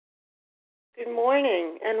Good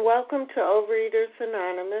morning, and welcome to Overeaters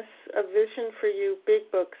Anonymous, a Vision for You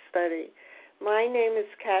Big Book study. My name is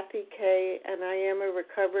Kathy Kay, and I am a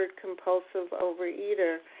recovered compulsive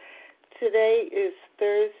overeater. Today is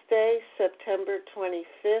Thursday, September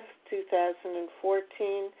 25th,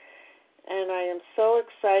 2014, and I am so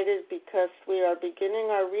excited because we are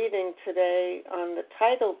beginning our reading today on the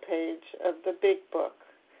title page of the Big Book.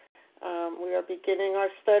 We are beginning our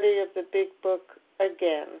study of the Big Book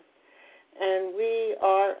again. And we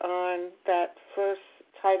are on that first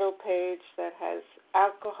title page that has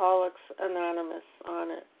Alcoholics Anonymous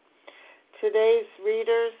on it. Today's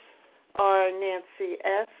readers are Nancy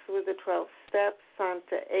S. with the 12 Steps,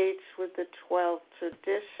 Santa H. with the 12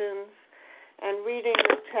 Traditions, and reading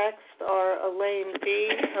the text are Elaine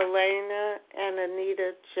B., Helena, and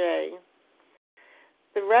Anita J.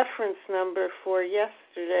 The reference number for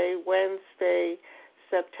yesterday, Wednesday,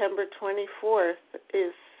 September 24th,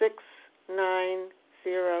 is 6906.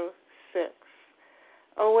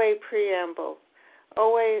 OA Preamble.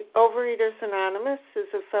 Overeaters Anonymous is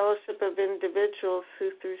a fellowship of individuals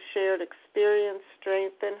who, through shared experience,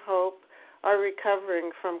 strength, and hope, are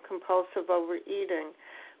recovering from compulsive overeating.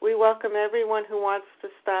 We welcome everyone who wants to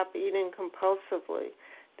stop eating compulsively.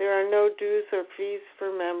 There are no dues or fees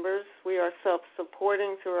for members. We are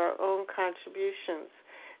self-supporting through our own contributions,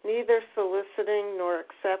 neither soliciting nor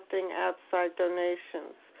accepting outside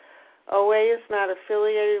donations. OA is not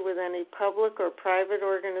affiliated with any public or private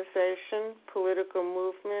organization, political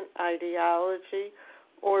movement, ideology,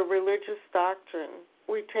 or religious doctrine.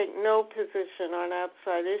 We take no position on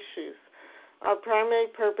outside issues. Our primary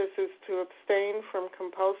purpose is to abstain from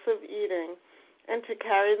compulsive eating and to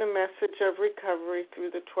carry the message of recovery through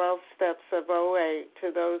the 12 steps of OA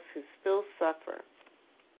to those who still suffer.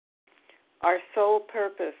 Our sole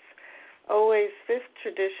purpose. OA's fifth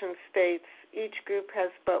tradition states, each group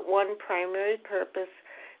has but one primary purpose,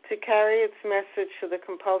 to carry its message to the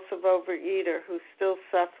compulsive overeater who still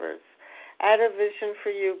suffers. At a Vision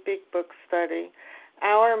for You Big Book study,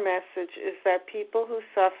 our message is that people who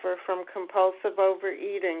suffer from compulsive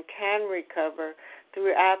overeating can recover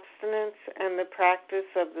through abstinence and the practice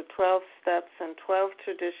of the 12 steps and 12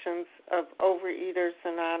 traditions of Overeaters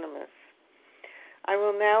Anonymous. I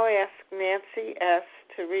will now ask Nancy S.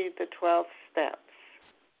 to read the 12 steps.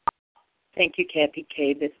 Thank you, Kathy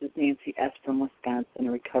K. This is Nancy S. from Wisconsin,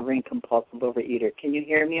 a recovering compulsive overeater. Can you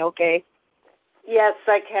hear me okay? Yes,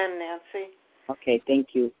 I can, Nancy. Okay,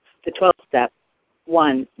 thank you. The 12 steps.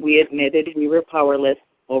 1. We admitted we were powerless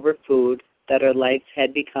over food, that our lives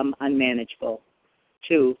had become unmanageable.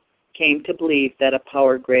 2. Came to believe that a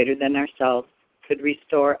power greater than ourselves could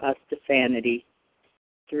restore us to sanity.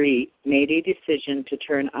 3. Made a decision to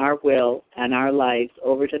turn our will and our lives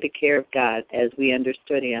over to the care of God as we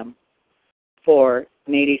understood Him. 4.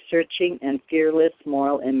 Made a searching and fearless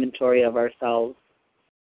moral inventory of ourselves.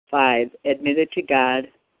 5. Admitted to God,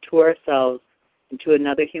 to ourselves, and to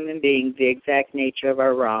another human being the exact nature of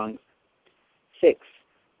our wrongs. 6.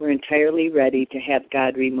 We're entirely ready to have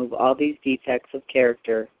God remove all these defects of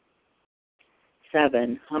character.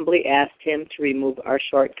 7. Humbly asked Him to remove our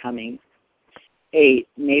shortcomings. 8.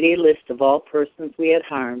 Made a list of all persons we had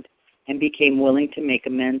harmed and became willing to make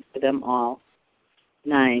amends to them all.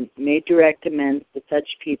 9. Made direct amends to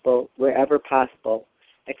such people wherever possible,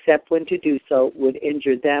 except when to do so would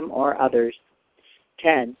injure them or others.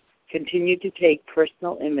 10. Continued to take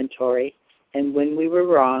personal inventory, and when we were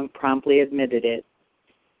wrong, promptly admitted it.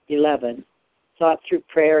 11. Sought through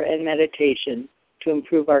prayer and meditation to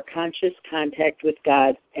improve our conscious contact with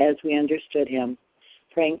God as we understood Him,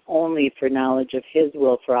 praying only for knowledge of His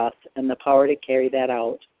will for us and the power to carry that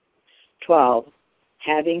out. 12.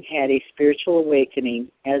 Having had a spiritual awakening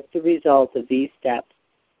as the result of these steps,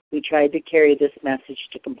 we tried to carry this message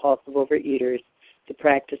to compulsive overeaters to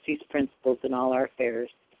practice these principles in all our affairs.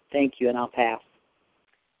 Thank you, and I'll pass.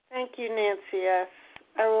 Thank you, Nancy S.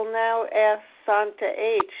 I will now ask Santa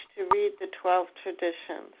H. to read the 12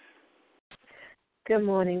 traditions. Good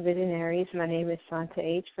morning, visionaries. My name is Santa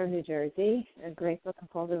H. from New Jersey, a grateful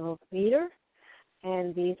compulsive overeater,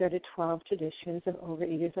 and these are the 12 traditions of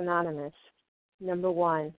Overeaters Anonymous. Number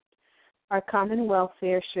 1, our common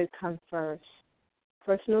welfare should come first.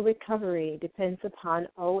 Personal recovery depends upon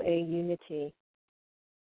OA unity.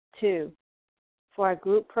 2, for our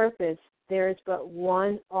group purpose, there is but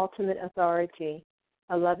one ultimate authority,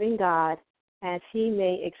 a loving God, as He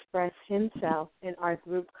may express Himself in our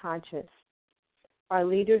group conscience. Our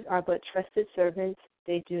leaders are but trusted servants,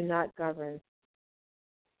 they do not govern.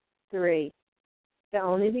 3, the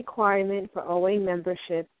only requirement for OA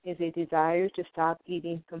membership is a desire to stop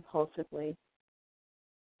eating compulsively.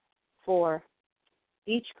 4,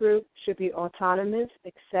 Each group should be autonomous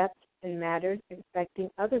except in matters affecting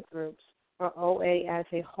other groups or OA as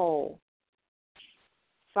a whole.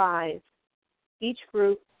 5. Each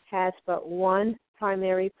group has but one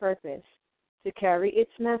primary purpose, to carry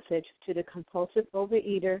its message to the compulsive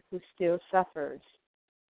overeater who still suffers.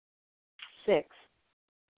 6.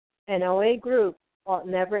 An OA group ought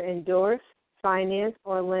never endorse, finance,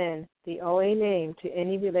 or lend the OA name to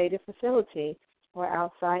any related facility or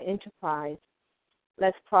outside enterprise,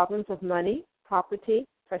 lest problems of money, property,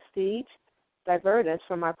 prestige divert us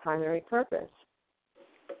from our primary purpose.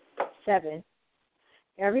 7.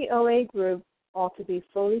 Every OA group ought to be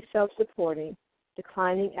fully self-supporting,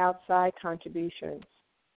 declining outside contributions.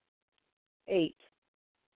 8.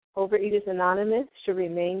 Overeaters Anonymous should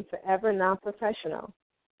remain forever non-professional,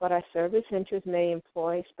 but our service centers may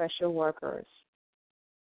employ special workers.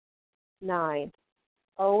 9.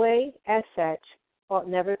 OA, as such, ought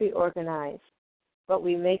never be organized, but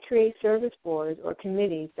we may create service boards or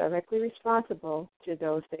committees directly responsible to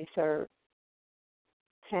those they serve.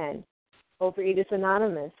 10. Overeaters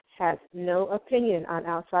Anonymous has no opinion on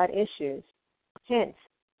outside issues. Hence,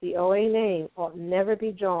 the OA name ought never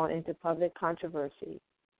be drawn into public controversy.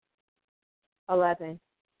 11.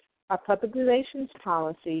 Our public relations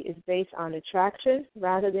policy is based on attraction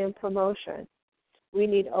rather than promotion. We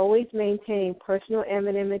need always maintain personal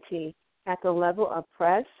anonymity at the level of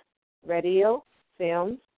press, radio,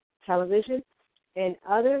 films, television, and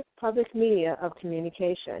other public media of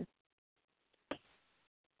communication.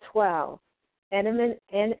 12.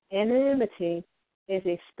 Anonymity is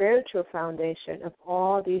a spiritual foundation of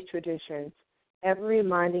all these traditions, ever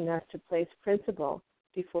reminding us to place principle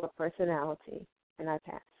before personality. And I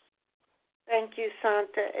pass. Thank you,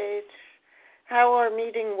 Santa H. How our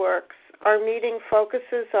meeting works. Our meeting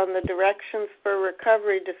focuses on the directions for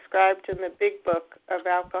recovery described in the Big Book of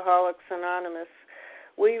Alcoholics Anonymous.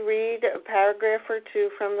 We read a paragraph or two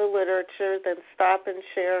from the literature, then stop and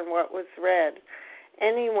share on what was read.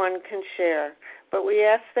 Anyone can share, but we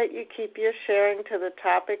ask that you keep your sharing to the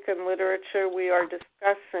topic and literature we are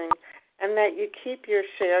discussing, and that you keep your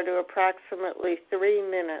share to approximately 3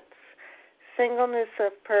 minutes. Singleness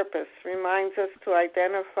of purpose reminds us to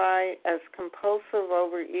identify as compulsive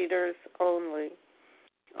overeaters only.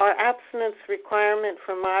 Our abstinence requirement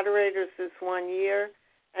for moderators is 1 year,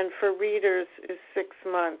 and for readers is 6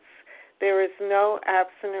 months. There is no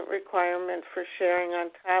abstinent requirement for sharing on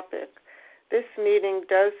topic. This meeting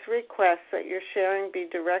does request that your sharing be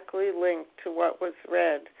directly linked to what was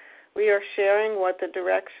read. We are sharing what the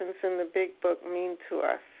directions in the Big Book mean to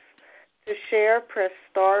us. To share, press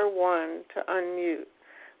star 1 to unmute.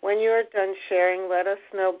 When you are done sharing, let us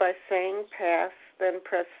know by saying pass, then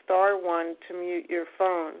press star 1 to mute your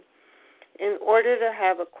phone. In order to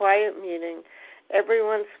have a quiet meeting,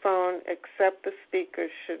 everyone's phone except the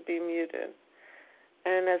speaker's should be muted.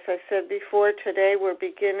 And as I said before, today we're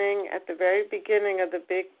beginning at the very beginning of the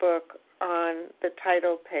Big Book on the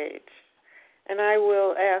title page. And I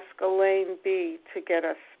will ask Elaine B. to get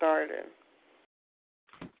us started.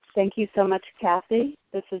 Thank you so much, Kathy.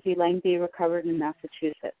 This is Elaine B., recovered in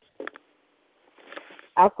Massachusetts.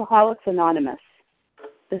 Alcoholics Anonymous.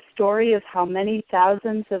 The story of how many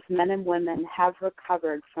thousands of men and women have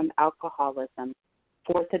recovered from alcoholism.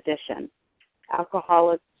 4th edition.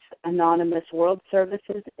 Alcoholics Anonymous World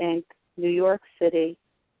Services, Inc., New York City,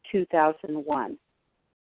 2001.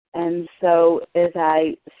 And so as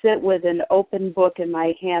I sit with an open book in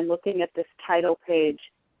my hand looking at this title page,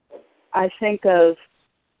 I think of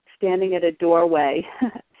standing at a doorway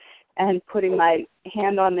and putting my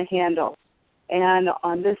hand on the handle. And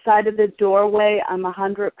on this side of the doorway, I'm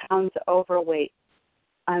 100 pounds overweight.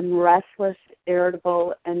 I'm restless,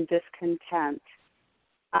 irritable, and discontent.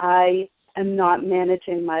 I am not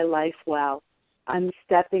managing my life well. I'm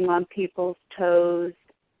stepping on people's toes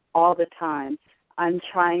all the time. I'm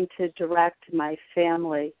trying to direct my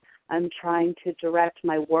family. I'm trying to direct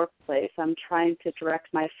my workplace. I'm trying to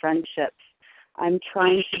direct my friendships. I'm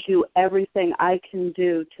trying to do everything I can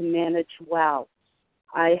do to manage well.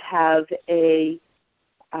 I have a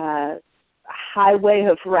highway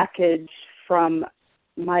of wreckage from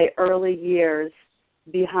my early years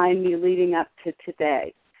behind me leading up to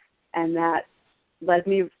today. And that led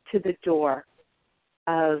me to the door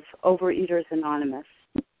of Overeaters Anonymous.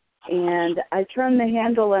 And I turned the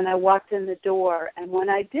handle and I walked in the door. And when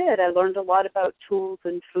I did, I learned a lot about tools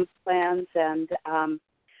and food plans and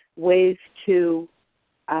ways to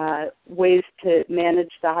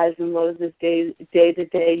manage the highs and lows of day to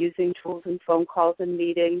day using tools and phone calls and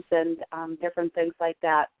meetings and different things like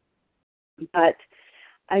that. But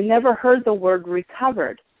I never heard the word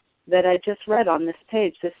recovered that I just read on this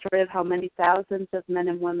page, the story of how many thousands of men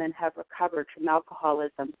and women have recovered from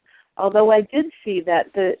alcoholism. Although I did see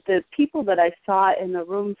that the people that I saw in the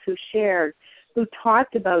rooms who shared, who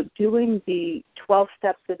talked about doing the 12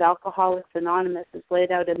 steps of Alcoholics Anonymous as laid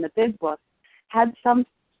out in the Big Book, had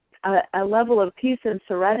a level of peace and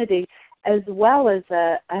serenity, as well as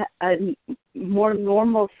a more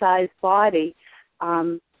normal-sized body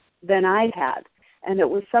than I had. And it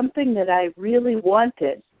was something that I really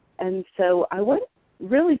wanted. And so I went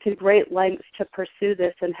really to great lengths to pursue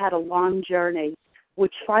this and had a long journey,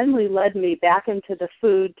 which finally led me back into the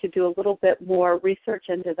food to do a little bit more research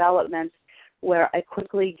and development, where I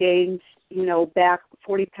quickly gained, back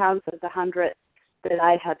 40 pounds of the 100 that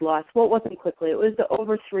I had lost. Well, it wasn't quickly. It was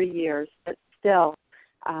over 3 years, but still,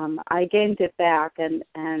 I gained it back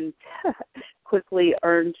and quickly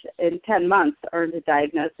in 10 months, earned a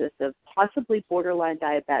diagnosis of possibly borderline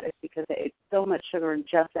diabetic because I ate so much sugar in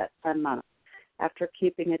just that 10 months after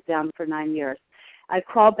keeping it down for 9 years. I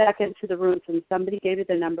crawled back into the rooms and somebody gave me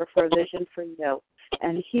the number for A Vision for You.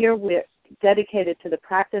 And here we're dedicated to the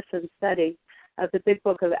practice and study of the Big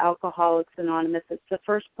Book of Alcoholics Anonymous. It's the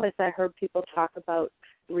first place I heard people talk about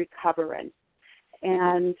recovering.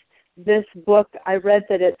 And this book, I read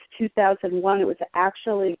that it's 2001. It was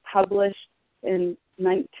actually published in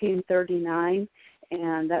 1939,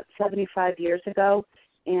 and that's 75 years ago.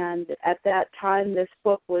 And at that time, this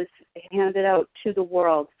book was handed out to the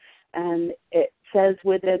world. And it says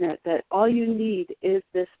within it that all you need is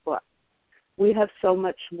this book. We have so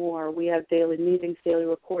much more. We have daily meetings, daily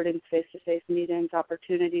recordings, face-to-face meetings,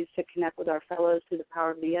 opportunities to connect with our fellows through the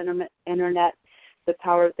power of the internet, the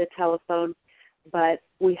power of the telephone. But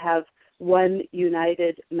we have one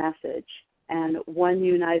united message and one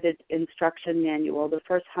united instruction manual. The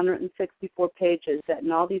first 164 pages that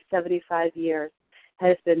in all these 75 years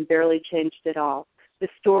has been barely changed at all. The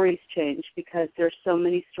stories change because there's so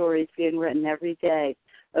many stories being written every day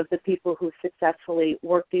of the people who successfully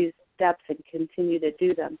work these steps and continue to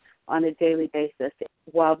do them on a daily basis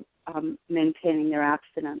while maintaining their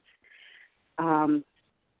abstinence.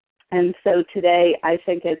 And so today I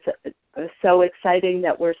think it's so exciting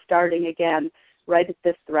that we're starting again right at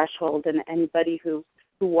this threshold, and anybody who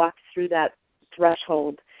walks through that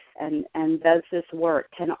threshold and does this work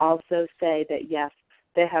can also say that, yes,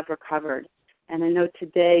 they have recovered. And I know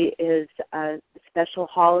today is a special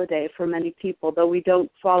holiday for many people, though we don't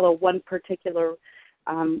follow one particular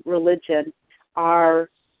religion. Our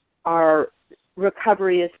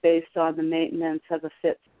recovery is based on the maintenance of a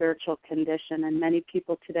fit spiritual condition, and many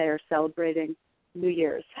people today are celebrating New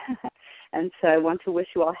Year's. And so I want to wish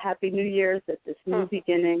you all Happy New Year's at this new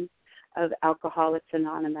beginning of Alcoholics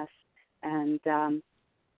Anonymous. And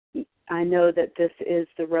I know that this is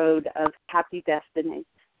the road of happy destiny,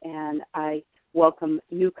 and I welcome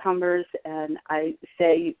newcomers, and I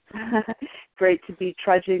say great to be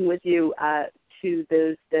trudging with you to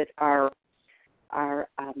those that are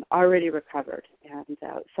already recovered, and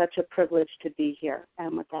such a privilege to be here.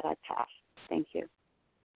 And with that, I pass. Thank you.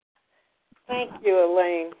 Thank you,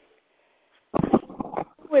 Elaine.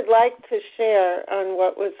 Who would like to share on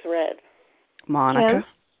what was read? Monica.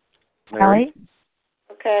 Kelly?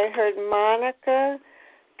 Okay, I heard Monica,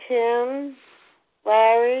 Kim,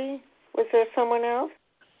 Larry. Was there someone else?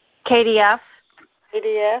 KDF.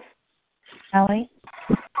 KDF? Kelly?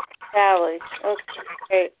 Sally. Okay,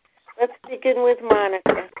 great. Let's begin with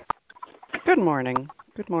Monica. Good morning.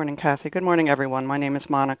 Good morning, Kathy. Good morning, everyone. My name is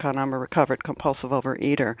Monica, and I'm a recovered compulsive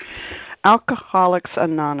overeater. Alcoholics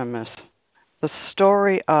Anonymous, the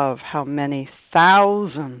story of how many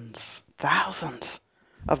thousands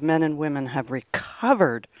of men and women have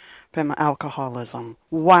recovered from alcoholism.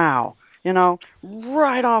 Wow.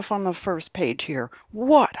 Right off on the first page here,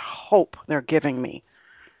 what hope they're giving me.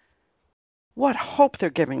 What hope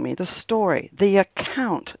they're giving me. The story, the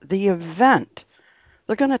account, the event.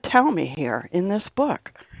 They're going to tell me here in this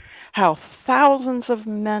book how thousands of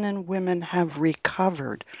men and women have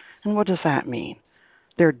recovered. And what does that mean?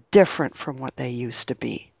 They're different from what they used to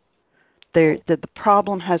be. The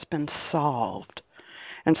problem has been solved.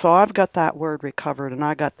 And so I've got that word recovered, and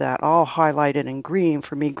I got that all highlighted in green.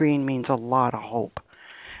 For me, green means a lot of hope.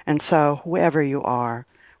 And so whoever you are,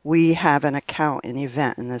 we have an account, an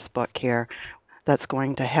event in this book here that's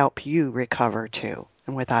going to help you recover too.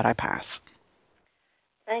 And with that, I pass.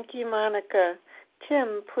 Thank you, Monica.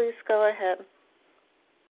 Kim, please go ahead.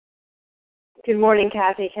 Good morning,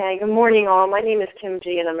 Kathy K. Good morning, all. My name is Kim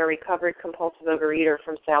G., and I'm a recovered compulsive overeater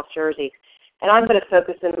from South Jersey. And I'm going to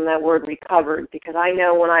focus in on that word recovered, because I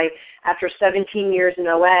know after 17 years in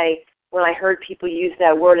OA, when I heard people use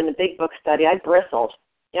that word in the Big Book study, I bristled.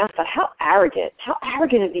 I thought, how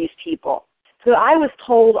arrogant are these people? So I was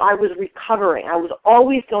told I was recovering. I was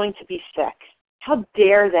always going to be sick. How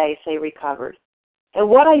dare they say recovered? And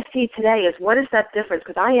what I see today is, what is that difference?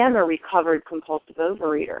 Because I am a recovered compulsive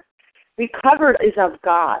overeater. Recovered is of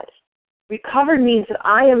God. Recovered means that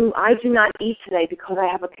I do not eat today because I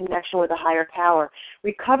have a connection with a higher power.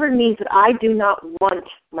 Recovered means that I do not want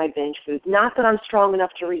my binge food, not that I'm strong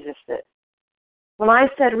enough to resist it. When I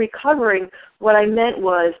said recovering, what I meant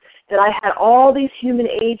was that I had all these human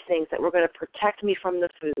aid things that were going to protect me from the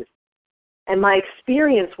food. And my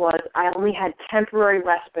experience was I only had temporary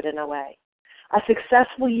respite in OA. A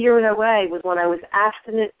successful year in OA was when I was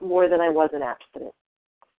abstinent more than I wasn't abstinent.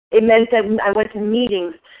 It meant that I went to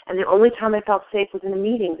meetings, and the only time I felt safe was in the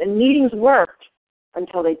meetings. And meetings worked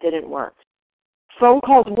until they didn't work. Phone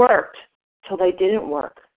calls worked until they didn't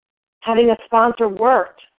work. Having a sponsor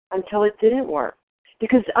worked until it didn't work.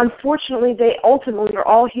 Because unfortunately, they ultimately are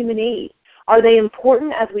all human aid. Are they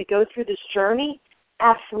important as we go through this journey?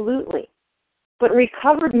 Absolutely. But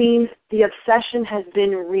recovered means the obsession has been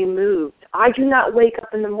removed. I do not wake up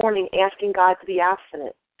in the morning asking God to be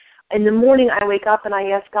abstinent. In the morning, I wake up and I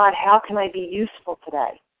ask God, how can I be useful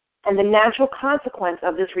today? And the natural consequence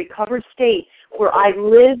of this recovered state where I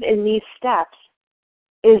live in these steps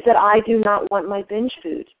is that I do not want my binge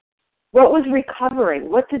food. What was recovering?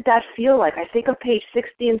 What did that feel like? I think of page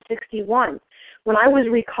 60 and 61. When I was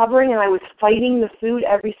recovering and I was fighting the food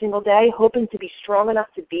every single day, hoping to be strong enough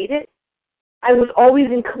to beat it, I was always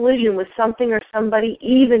in collision with something or somebody,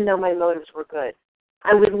 even though my motives were good.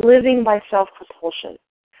 I was living by self-propulsion.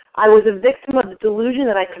 I was a victim of the delusion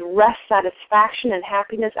that I could wrest satisfaction and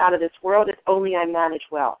happiness out of this world if only I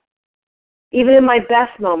managed well. Even in my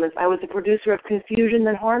best moments, I was a producer of confusion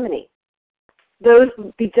and harmony. Those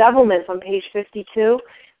bedevilments on page 52,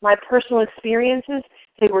 my personal experiences,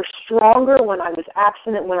 they were stronger when I was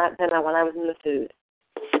abstinent than when I was in the food.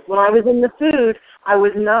 When I was in the food, I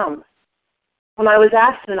was numb. When I was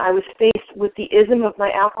abstinent, I was faced with the ism of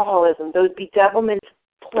my alcoholism. Those bedevilments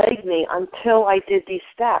plagued me until I did these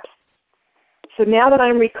steps. So now that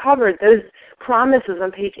I'm recovered, those promises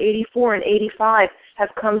on page 84 and 85 have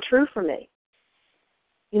come true for me.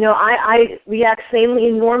 You know, I react sanely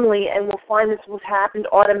and normally and will find this will happen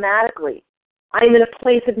automatically. I am in a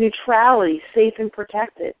place of neutrality, safe and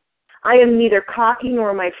protected. I am neither cocky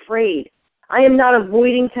nor am I afraid. I am not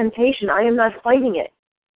avoiding temptation. I am not fighting it.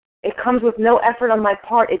 It comes with no effort on my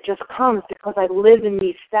part. It just comes because I live in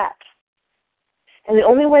these steps. And the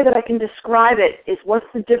only way that I can describe it is what's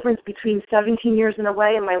the difference between 17 years in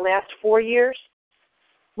OA and my last 4 years?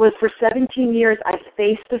 Was for 17 years I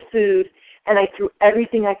faced the food and I threw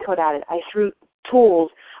everything I could at it. I threw tools.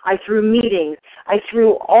 I threw meetings. I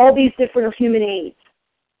threw all these different human aids.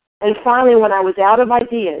 And finally, when I was out of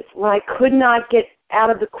ideas, when I could not get out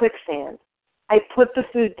of the quicksand, I put the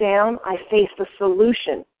food down, I faced the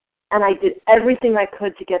solution, and I did everything I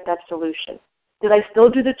could to get that solution. Did I still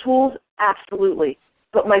do the tools? Absolutely.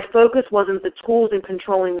 But my focus wasn't the tools and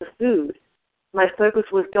controlling the food. My focus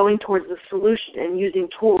was going towards the solution and using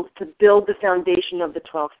tools to build the foundation of the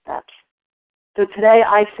 12 steps. So today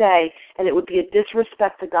I say, and it would be a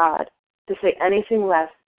disrespect to God to say anything less,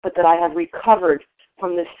 but that I have recovered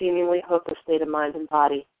from this seemingly hopeless state of mind and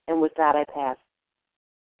body. And with that, I pass.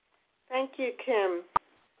 Thank you, Kim.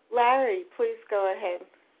 Larry, please go ahead.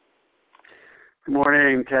 Good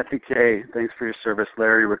morning, Kathy K. Thanks for your service.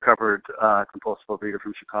 Larry, recovered compulsive overeater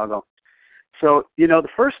from Chicago. So, you know, the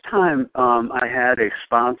first time I had a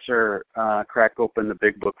sponsor crack open the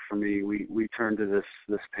big book for me, we turned to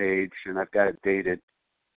this page, and I've got it dated,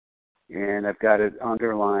 and I've got it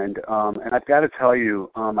underlined. And I've got to tell you,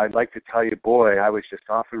 I'd like to tell you, boy, I was just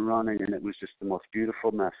off and running, and it was just the most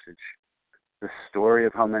beautiful message. The story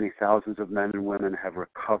of how many thousands of men and women have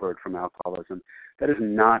recovered from alcoholism. That is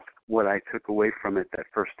not what I took away from it that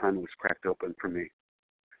first time it was cracked open for me.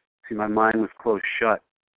 See, my mind was closed shut.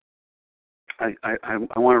 I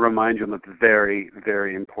want to remind you I'm a very,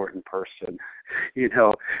 very important person. You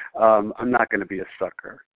know, I'm not going to be a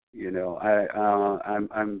sucker. You know,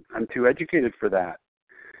 I'm too educated for that.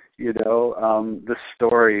 You know, the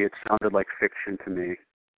story, it sounded like fiction to me.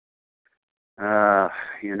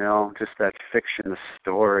 You know, just that fiction, the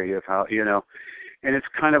story of how, you know, and it's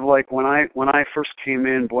kind of like when I first came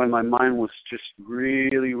in, boy, my mind was just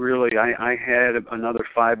really, I had another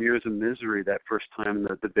 5 years of misery that first time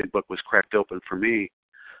that the big book was cracked open for me.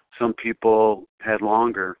 Some people had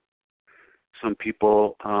longer. Some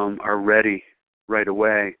people are ready right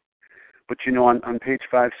away. But, you know, on page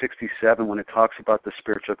 567, when it talks about the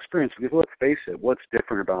spiritual experience, because let's face it, what's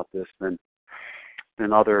different about this than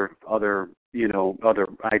other other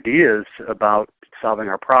ideas about solving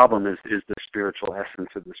our problem is the spiritual essence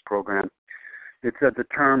of this program. It says the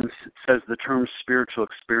terms spiritual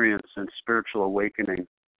experience and spiritual awakening,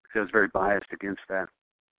 I was very biased against that,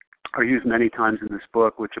 are used many times in this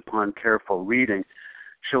book, which upon careful reading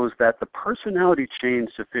shows that the personality change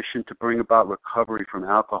sufficient to bring about recovery from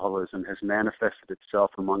alcoholism has manifested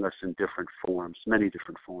itself among us in different forms, many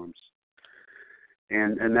different forms.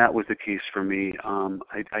 And that was the case for me.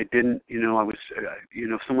 I didn't, I was,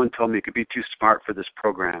 someone told me it could be too smart for this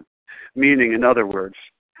program, meaning, in other words,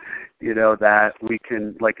 that we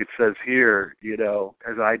can, like it says here,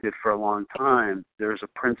 as I did for a long time, there's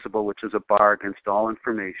a principle which is a bar against all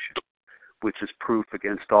information, which is proof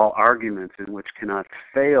against all arguments, and which cannot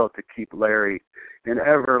fail to keep Larry in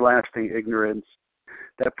everlasting ignorance.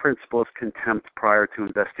 That principle is contempt prior to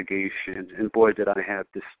investigation, and boy, did I have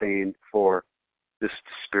disdain for this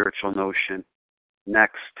spiritual notion.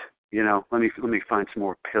 Next, let me find some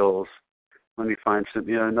more pills. Let me find some,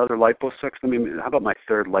 another liposuction. How about my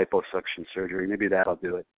third liposuction surgery? Maybe that'll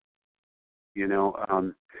do it.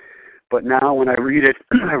 But now when I read it,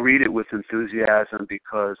 I read it with enthusiasm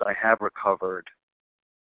because I have recovered.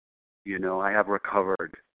 I have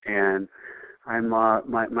recovered, and I'm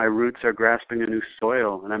my roots are grasping a new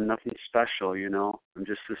soil, and I'm nothing special. I'm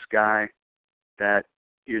just this guy that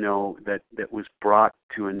that was brought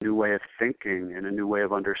to a new way of thinking and a new way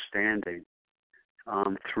of understanding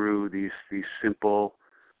through these simple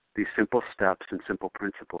steps and simple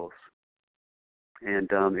principles. And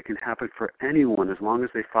it can happen for anyone as long as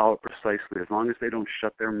they follow it precisely, as long as they don't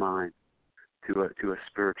shut their mind to a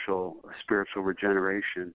spiritual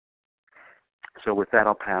regeneration. So with that,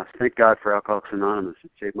 I'll pass. Thank God for Alcoholics Anonymous.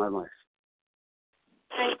 It saved my life.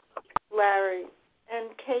 Thanks, Larry.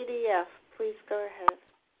 And KDF, please go ahead.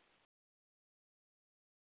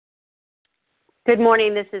 Good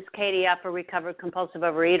morning. This is Katie F., a recovered compulsive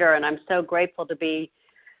overeater, and I'm so grateful to be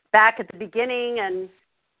back at the beginning and,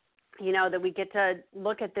 that we get to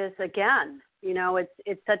look at this again.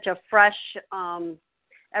 It's such a fresh,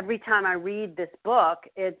 every time I read this book,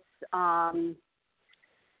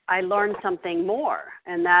 I learn something more.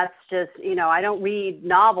 And that's just, I don't read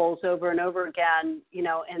novels over and over again,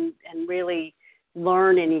 and really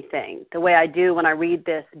learn anything the way I do when I read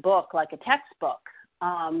this book like a textbook.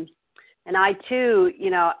 And I, too,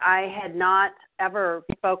 I had not ever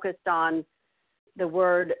focused on the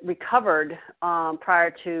word recovered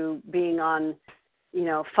prior to being on,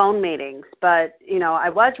 phone meetings. But, I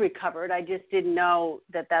was recovered. I just didn't know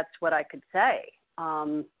that that's what I could say.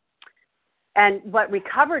 And what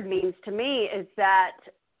recovered means to me is that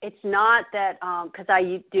it's not that, because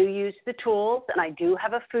I do use the tools and I do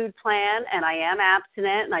have a food plan and I am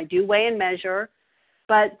abstinent and I do weigh and measure.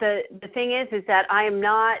 But the thing is that I am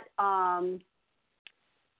not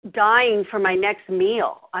dying for my next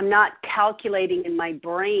meal. I'm not calculating in my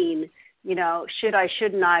brain, should I,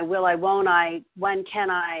 shouldn't I, will I, won't I, when can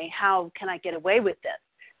I, how can I get away with this?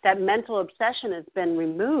 That mental obsession has been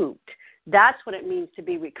removed. That's what it means to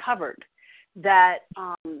be recovered. That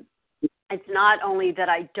it's not only that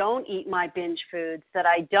I don't eat my binge foods, that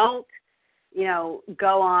I don't,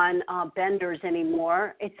 go on benders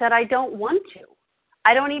anymore. It's that I don't want to.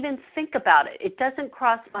 I don't even think about it. It doesn't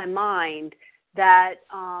cross my mind that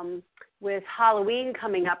with Halloween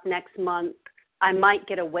coming up next month, I might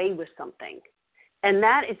get away with something. And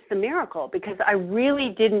that is the miracle, because I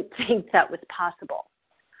really didn't think that was possible.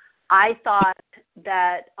 I thought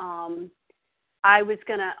that I was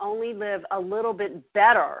going to only live a little bit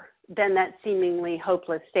better than that seemingly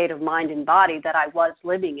hopeless state of mind and body that I was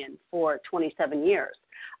living in for 27 years.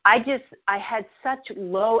 I had such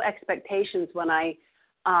low expectations when I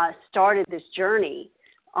started this journey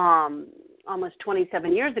almost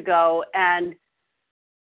 27 years ago, and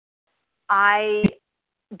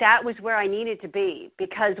that was where I needed to be,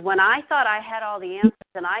 because when I thought I had all the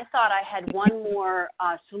answers and I thought I had one more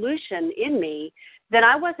solution in me, then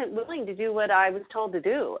I wasn't willing to do what I was told to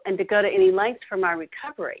do and to go to any lengths for my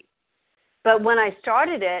recovery. But when I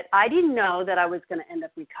started it, I didn't know that I was going to end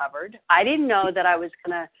up recovered. I didn't know that I was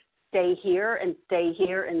going to stay here and stay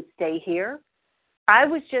here and stay here. I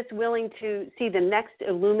was just willing to see the next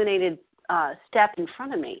illuminated step in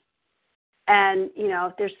front of me. And,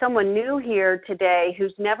 if there's someone new here today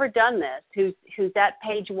who's never done this, who's at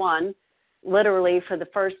page 1, literally for the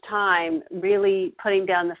first time, really putting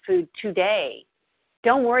down the food today,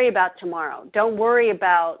 don't worry about tomorrow. Don't worry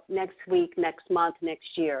about next week, next month,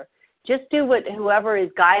 next year. Just do what whoever is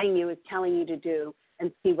guiding you is telling you to do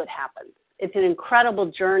and see what happens. It's an incredible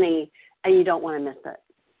journey, and you don't want to miss it.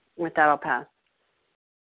 With that, I'll pass.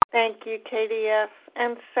 Thank you, KDF.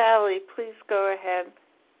 And Sally, please go ahead.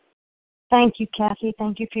 Thank you, Kathy.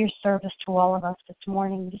 Thank you for your service to all of us this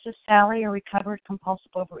morning. This is Sally, a recovered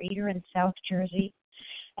compulsive overeater in South Jersey.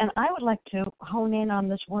 And I would like to hone in on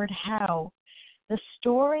this word how. The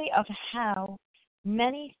story of how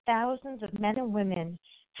many thousands of men and women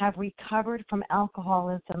have recovered from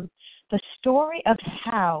alcoholism. The story of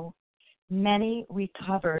how many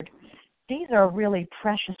recovered. These are really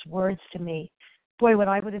precious words to me. Boy, what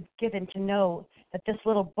I would have given to know that this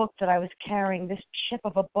little book that I was carrying, this chip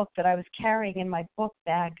of a book that I was carrying in my book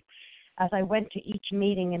bag as I went to each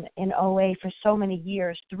meeting in OA for so many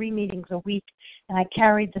years, 3 meetings a week, and I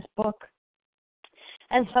carried this book.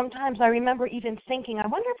 And sometimes I remember even thinking, I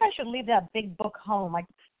wonder if I should leave that big book home.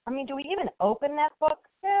 Do we even open that book?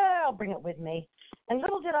 Yeah, I'll bring it with me. And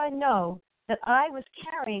little did I know that I was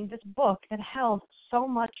carrying this book that held so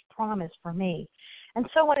much promise for me. And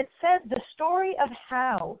so when it says the story of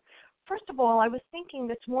how, first of all, I was thinking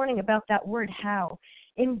this morning about that word how.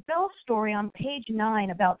 In Bill's story on page 9,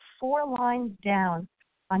 about 4 lines down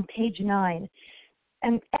on page 9,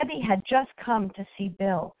 and Ebby had just come to see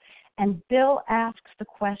Bill, and Bill asks the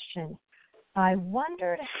question, I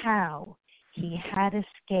wondered how he had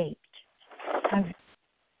escaped.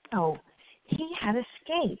 He had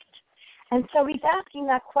escaped. And so he's asking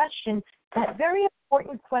that question, that very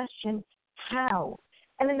important question, how?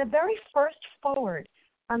 And in the very first forward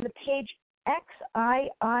on the page XIII,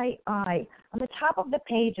 on the top of the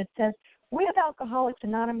page it says, we at Alcoholics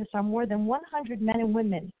Anonymous are more than 100 men and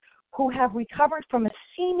women who have recovered from a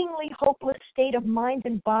seemingly hopeless state of mind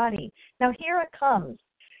and body. Now here it comes.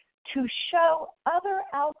 To show other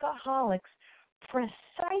alcoholics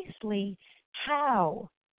precisely how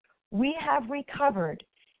we have recovered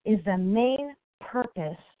is the main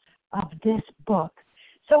purpose of this book.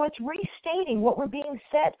 So it's restating what we're being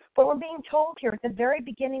told here at the very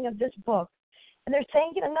beginning of this book. And they're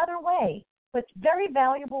saying it another way, but very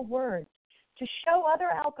valuable words. To show other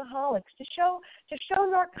alcoholics, to show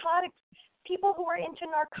narcotics, people who are into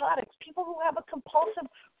narcotics, people who have a compulsive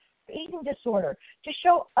eating disorder, to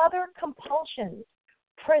show other compulsions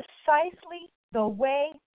precisely the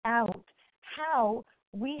way out. How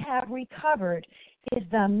we have recovered is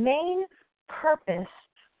the main purpose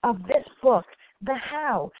of this book, the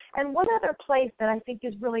how. And one other place that I think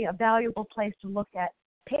is really a valuable place to look at,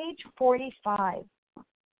 page 45. It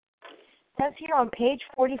says here on page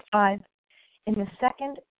 45, in the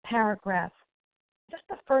second paragraph, just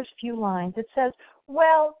the first few lines, it says,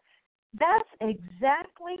 well, that's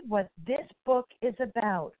exactly what this book is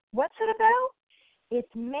about. What's it about? Its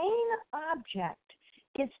main object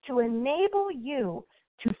is to enable you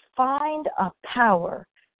to find a power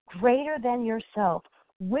greater than yourself,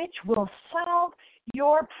 which will solve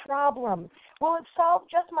your problem. Will it solve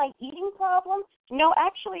just my eating problem? No,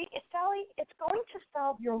 actually, Sally, it's going to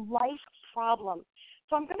solve your life problem.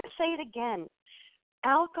 So I'm going to say it again.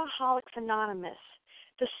 Alcoholics Anonymous,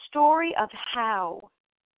 the story of how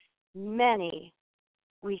many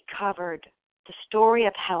recovered, the story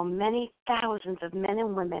of how many thousands of men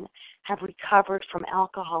and women have recovered from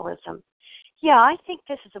alcoholism. Yeah, I think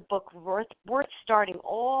this is a book worth starting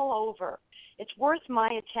all over. It's worth my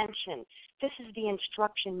attention. This is the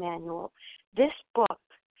instruction manual. This book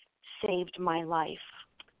saved my life.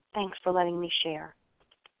 Thanks for letting me share.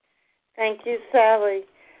 Thank you, Sally.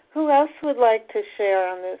 Who else would like to share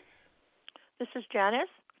on this? This is Janice.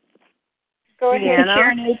 Go ahead.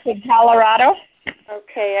 Sharon in Colorado.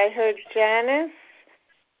 Okay, I heard Janice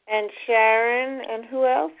and Sharon, and who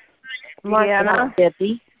else? Deanna.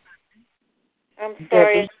 Debbie. I'm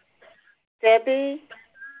sorry. Debbie.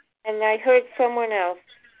 And I heard someone else.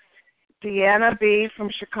 Deanna B. from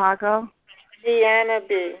Chicago. Deanna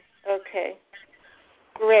B. Okay.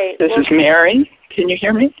 Great. This is Mary. Can you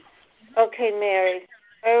hear me? Okay, Mary.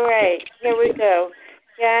 All right. Here we go.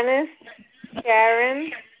 Janice,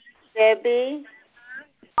 Sharon, Debbie,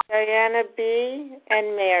 Diana B.,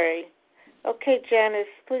 and Mary. Okay, Janice,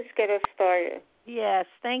 please get us started. Yes,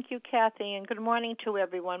 thank you, Kathy, and good morning to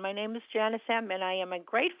everyone. My name is Janice M., and I am a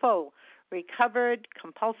grateful, recovered,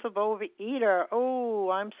 compulsive overeater. Oh,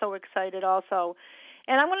 I'm so excited also.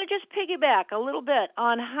 And I want to just piggyback a little bit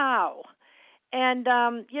on how. And,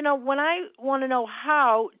 when I want to know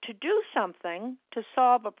how to do something to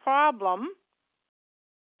solve a problem,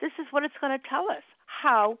 this is what it's going to tell us,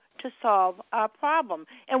 how to solve our problem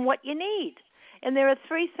and what you need. And there are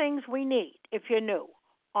 3 things we need if you're new: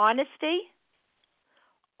 honesty,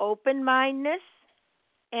 open-mindedness,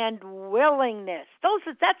 and willingness.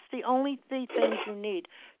 That's the only 3 things you need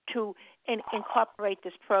to incorporate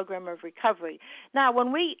this program of recovery. Now,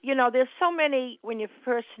 when there's so many, when you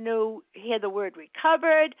first hear the word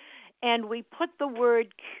recovered, and we put the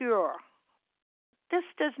word cure. this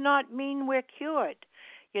does not mean we're cured.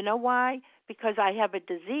 You know why? Because I have a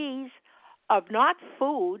disease of not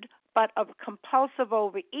food, but of compulsive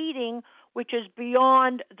overeating, which is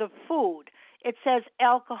beyond the food. It says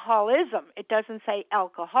alcoholism. It doesn't say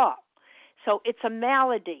alcohol. So it's a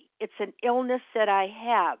malady. It's an illness that I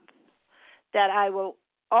have, that I will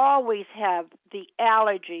always have the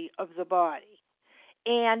allergy of the body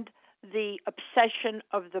and the obsession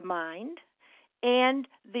of the mind and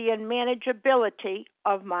the unmanageability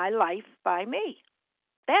of my life by me.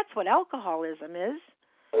 That's what alcoholism is.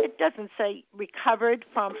 It doesn't say recovered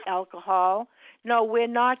from alcohol. No, we're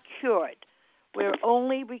not cured. We're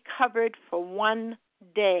only recovered for one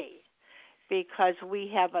day because we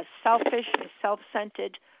have a selfish and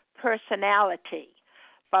self-centered personality.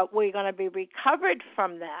 But we're going to be recovered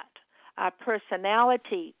from that. Our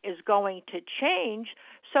personality is going to change,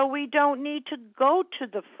 so we don't need to go to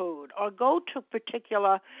the food or go to a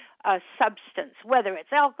particular substance, whether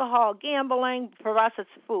it's alcohol, gambling. For us, it's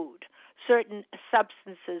food, certain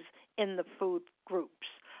substances in the food groups.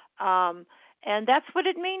 And that's what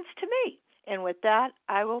it means to me. And with that,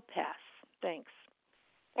 I will pass. Thanks.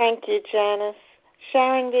 Thank you, Janice.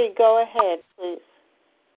 Sharon D., go ahead, please.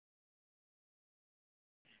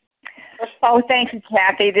 Oh, thank you,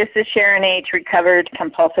 Kathy. This is Sharon H., recovered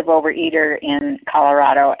compulsive overeater in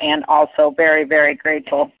Colorado, and also very, very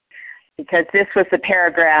grateful because this was the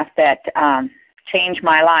paragraph that changed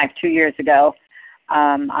my life 2 years ago.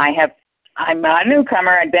 I'm a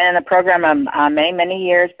newcomer. I'd been in the program many, many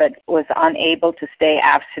years, but was unable to stay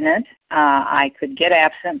abstinent. I could get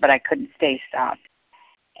abstinent, but I couldn't stay stopped.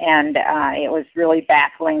 And it was really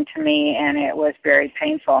baffling to me, and it was very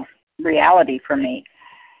painful reality for me.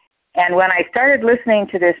 And when I started listening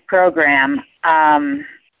to this program,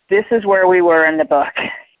 this is where we were in the book.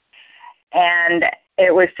 And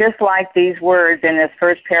it was just like these words in this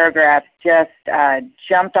first paragraph just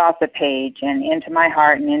jumped off the page and into my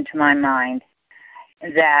heart and into my mind,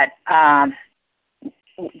 that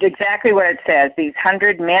exactly what it says, these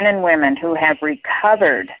 100 men and women who have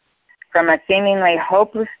recovered from a seemingly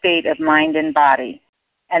hopeless state of mind and body,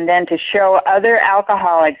 and then to show other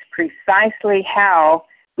alcoholics precisely how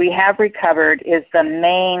we have recovered is the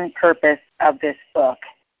main purpose of this book.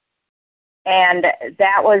 And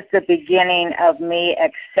that was the beginning of me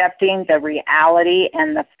accepting the reality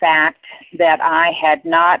and the fact that I had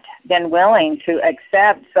not been willing to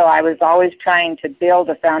accept, so I was always trying to build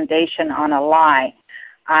a foundation on a lie.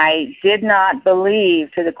 I did not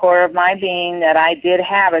believe to the core of my being that I did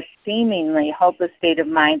have a seemingly hopeless state of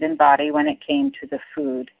mind and body when it came to the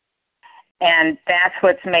food. And that's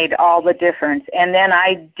what's made all the difference. And then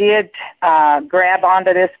I did grab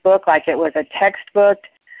onto this book like it was a textbook.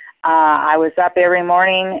 I was up every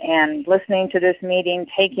morning and listening to this meeting,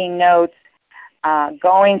 taking notes,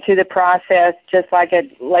 going through the process just like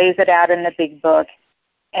it lays it out in the big book.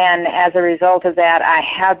 And as a result of that, I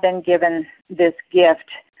have been given this gift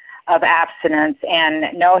of abstinence,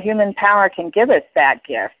 and no human power can give us that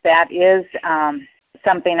gift. That is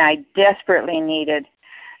something I desperately needed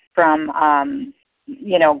from,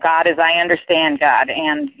 God as I understand God.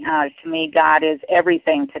 And to me, God is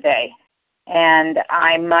everything today. And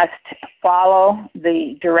I must follow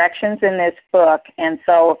the directions in this book. And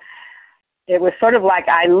so it was sort of like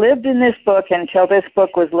I lived in this book until this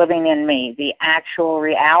book was living in me, the actual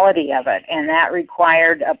reality of it. And that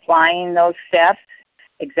required applying those steps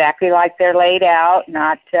exactly like they're laid out,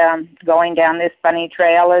 not going down this bunny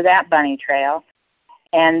trail or that bunny trail.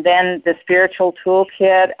 And then the spiritual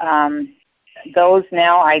toolkit, those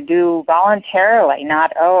now I do voluntarily,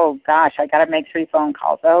 not, oh, gosh, I got to make 3 phone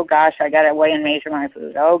calls. Oh, gosh, I got to weigh and measure my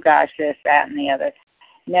food. Oh, gosh, this, that, and the other.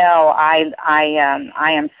 No, I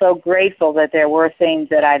am so grateful that there were things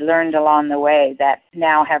that I learned along the way that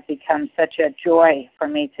now have become such a joy for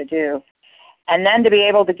me to do. And then to be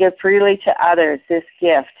able to give freely to others, this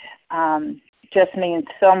gift just means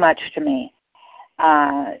so much to me.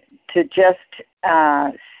 To just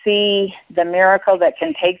see the miracle that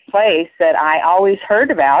can take place that I always heard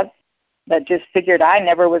about, but just figured I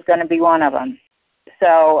never was going to be one of them.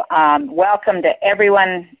 So welcome to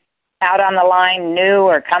everyone out on the line, new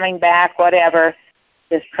or coming back, whatever.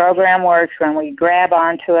 This program works when we grab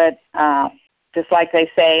onto it, just like they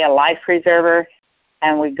say, a life preserver,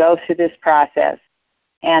 and we go through this process.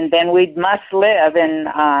 And then we must live in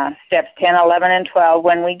steps 10, 11, and 12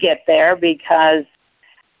 when we get there, because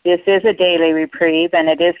this is a daily reprieve, and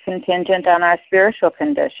it is contingent on our spiritual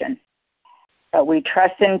condition. But we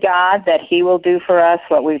trust in God that He will do for us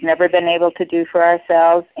what we've never been able to do for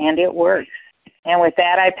ourselves, and it works. And with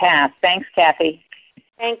that, I pass. Thanks, Kathy.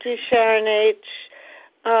 Thank you, Sharon H.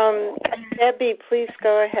 Debbie, please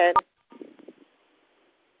go ahead.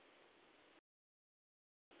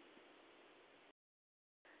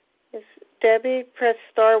 Debbie, press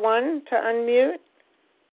star 1 to unmute.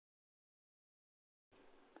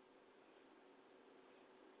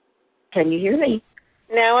 Can you hear me?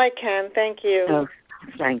 Now I can. Thank you. Oh,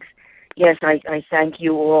 thanks. Yes, I thank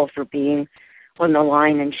you all for being on the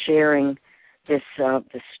line and sharing this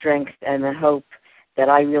the strength and the hope that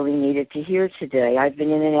I really needed to hear today. I've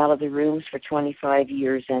been in and out of the rooms for 25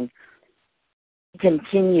 years and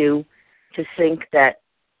continue to think that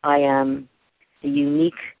I am the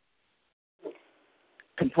unique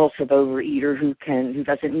compulsive overeater who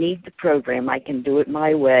doesn't need the program. I can do it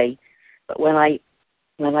my way. But when I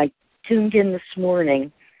tuned in this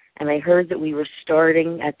morning and I heard that we were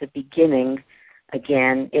starting at the beginning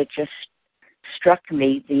again, it just struck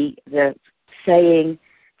me the saying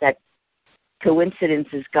that coincidence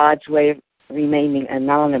is God's way of remaining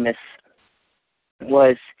anonymous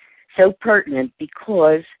was so pertinent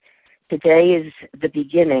because today is the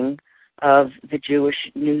beginning of the Jewish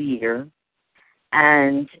New Year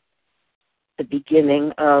and the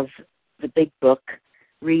beginning of the Big Book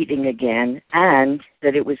reading again, and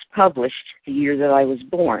that it was published the year that I was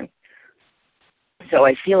born. So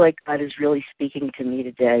I feel like God is really speaking to me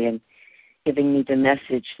today and giving me the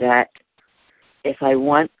message that if I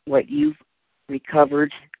want what you've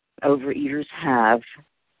recovered overeaters have,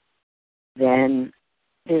 then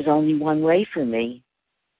there's only one way for me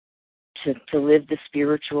to live the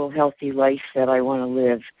spiritual, healthy life that I want to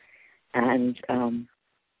live. And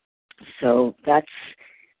so that's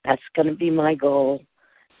going to be my goal.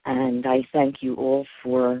 And I thank you all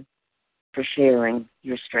for sharing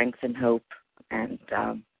your strength and hope. And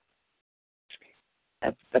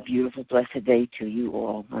a beautiful, blessed day to you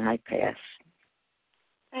all. And I pass.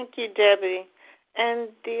 Thank you, Debbie. And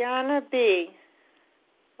Diana B.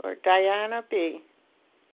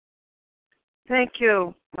 Thank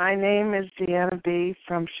you. My name is Deanna B.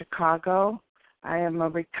 from Chicago. I am a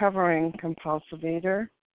recovering compulsive eater.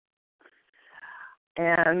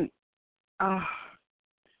 And I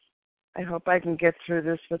hope I can get through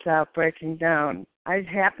this without breaking down. I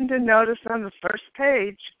happened to notice on the first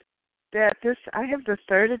page that I have the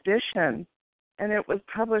third edition, and it was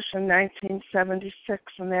published in 1976,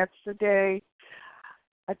 and that's a day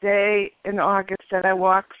in August that I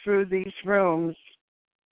walked through these rooms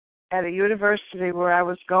at a university where I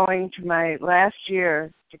was going to my last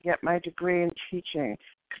year to get my degree in teaching,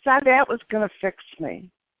 because that was going to fix me.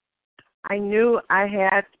 I knew I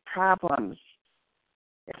had problems.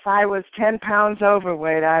 If I was 10 pounds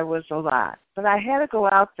overweight, I was a lot. But I had to go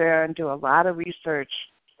out there and do a lot of research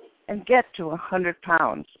and get to 100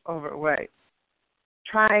 pounds overweight.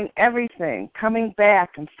 Trying everything, coming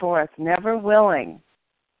back and forth, never willing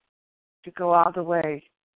to go all the way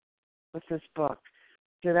with this book.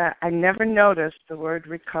 I never noticed the word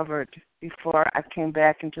recovered before I came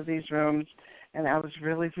back into these rooms, and I was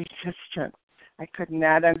really resistant. I could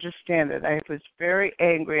not understand it. I was very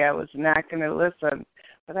angry. I was not going to listen,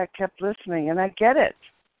 but I kept listening, and I get it.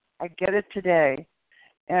 I get it today.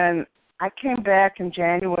 And I came back in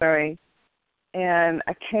January, and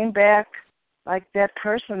I came back like that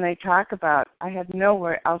person they talk about. I had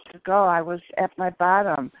nowhere else to go. I was at my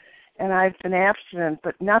bottom, and I've been abstinent,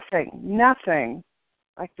 but nothing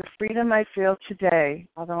like the freedom I feel today,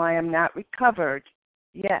 although I am not recovered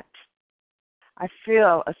yet. I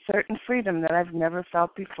feel a certain freedom that I've never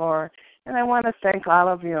felt before, and I want to thank all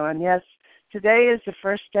of you. And yes, today is the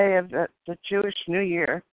first day of the Jewish New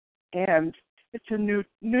Year, and it's a new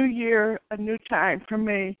year, a new time for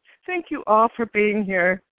me. Thank you all for being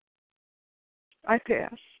here. I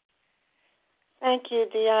pass. Thank you,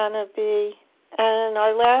 Deanna B. And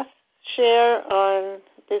our last share on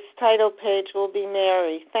this title page will be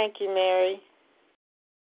Mary. Thank you, Mary.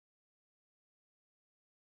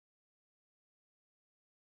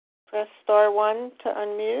 Press star 1 to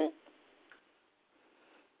unmute.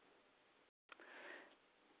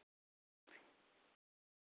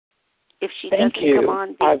 If she Thank doesn't you. come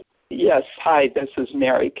on. Yes, hi, this is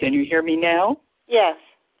Mary. Can you hear me now? Yes.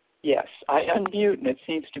 Yes, I unmute and it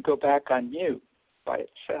seems to go back on mute by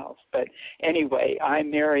itself. But anyway,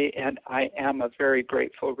 I'm Mary and I am a very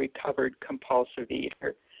grateful recovered compulsive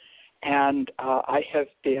eater. And I have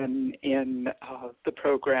been in the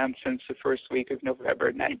program since the first week of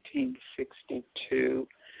November 1962,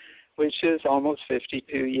 which is almost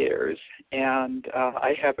 52 years. And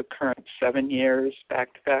I have a current 7 years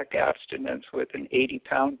back-to-back abstinence with an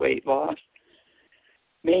 80-pound weight loss,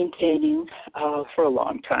 maintaining for a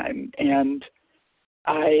long time. And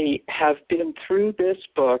I have been through this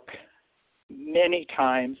book many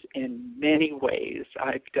times in many ways.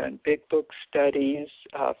 I've done big book studies,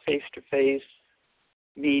 face-to-face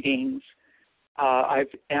meetings,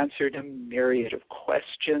 I've answered a myriad of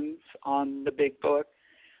questions on the big book.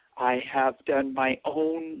 I have done my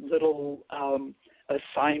own little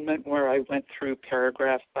assignment where I went through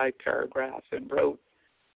paragraph by paragraph and wrote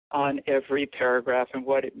on every paragraph and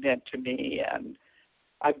what it meant to me. And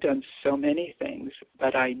I've done so many things,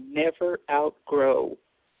 but I never outgrow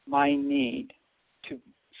my need to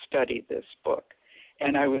study this book.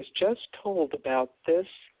 And I was just told about this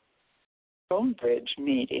Stonebridge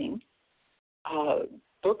meeting,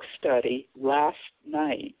 book study last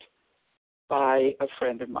night by a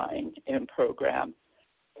friend of mine in program.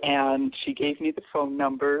 And she gave me the phone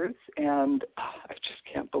numbers, and I just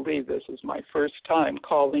can't believe this is my first time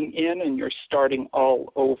calling in, and you're starting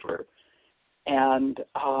all over. And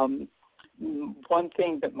one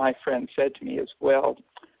thing that my friend said to me is, well,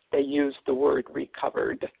 they used the word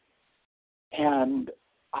recovered. And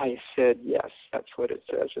I said, yes, that's what it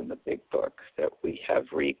says in the big book, that we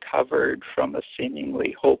have recovered from a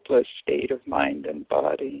seemingly hopeless state of mind and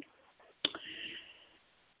body.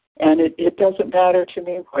 And it doesn't matter to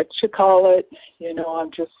me what you call it. You know,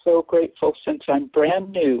 I'm just so grateful since I'm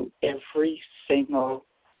brand new every single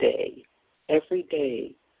day. Every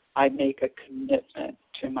day I make a commitment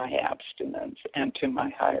to my abstinence and to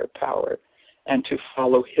my higher power and to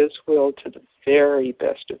follow His will to the very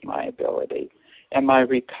best of my ability. And my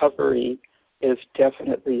recovery is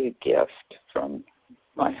definitely a gift from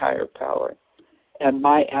my higher power. And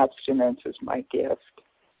my abstinence is my gift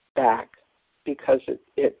back, because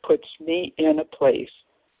it puts me in a place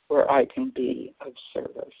where I can be of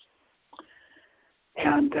service.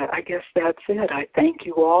 And I guess that's it. I thank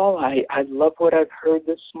you all. I love what I've heard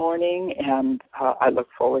this morning, and I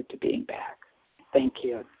look forward to being back. Thank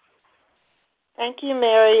you. Thank you,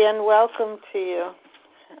 Mary, and welcome to you.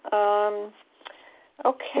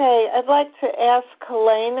 Okay, I'd like to ask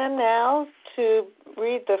Helena now to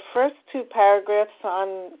read the first two paragraphs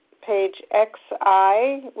on page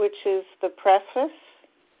XI, which is the preface.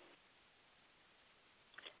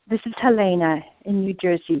 This is Helena in New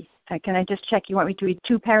Jersey. Can I just check? You want me to read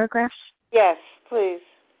two paragraphs? Yes, please.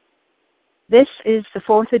 This is the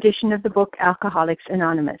fourth edition of the book Alcoholics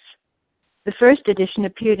Anonymous. The first edition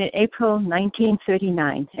appeared in April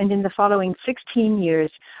 1939, and in the following 16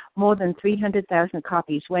 years, more than 300,000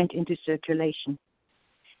 copies went into circulation.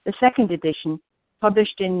 The second edition,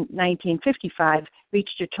 published in 1955,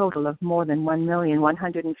 reached a total of more than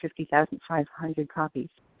 1,150,500 copies.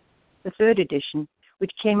 The third edition,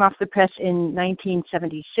 which came off the press in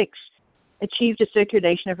 1976, achieved a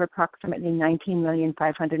circulation of approximately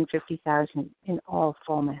 19,550,000 in all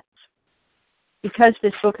formats. Because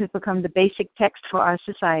this book has become the basic text for our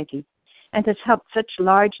society and has helped such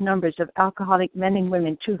large numbers of alcoholic men and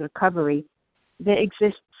women to recovery, there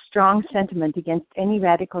exists strong sentiment against any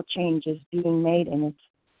radical changes being made in it.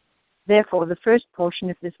 Therefore, the first portion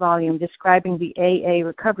of this volume describing the AA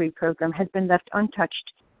recovery program has been left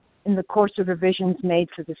untouched in the course of revisions made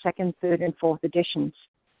for the second, third, and fourth editions.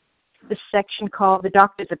 The section called The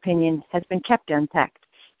Doctor's Opinion has been kept intact,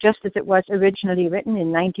 just as it was originally written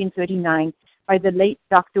in 1939 by the late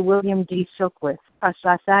Dr. William D. Silkworth, our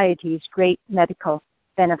society's great medical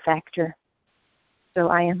benefactor. So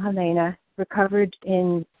I am Helena, recovered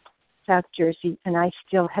in South Jersey, and I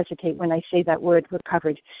still hesitate when I say that word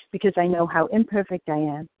recovered because I know how imperfect I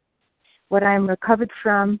am. What I am recovered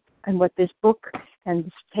from and what this book and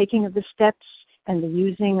the taking of the steps and the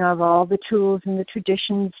using of all the tools and the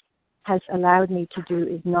traditions has allowed me to do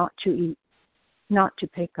is not to eat, not to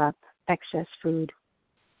pick up excess food,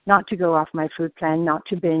 not to go off my food plan, not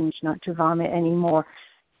to binge, not to vomit anymore,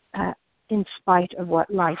 in spite of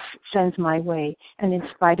what life sends my way and in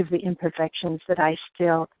spite of the imperfections that I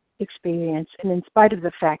still experience and in spite of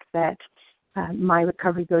the fact that my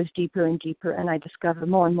recovery goes deeper and deeper and I discover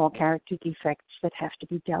more and more character defects that have to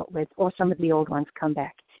be dealt with, or some of the old ones come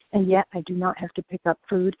back. And yet I do not have to pick up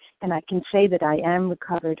food, and I can say that I am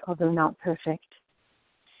recovered, although not perfect.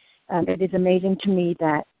 It is amazing to me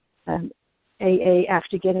that AA,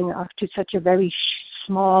 after getting off to such a very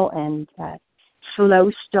small and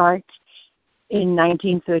slow start in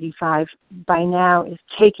 1935, by now is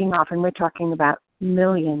taking off, and we're talking about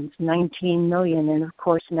millions, 19 million, and of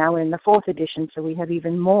course now we're in the fourth edition, so we have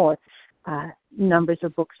even more numbers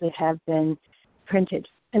of books that have been printed.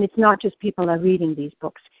 And it's not just people are reading these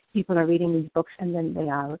books. People are reading these books and then they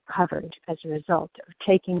are recovered as a result of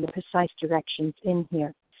taking the precise directions in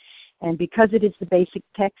here. And because it is the basic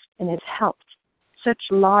text and it helped such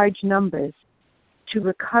large numbers to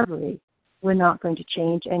recovery, we're not going to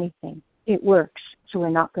change anything. It works, so we're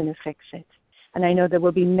not going to fix it. And I know there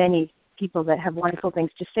will be many people that have wonderful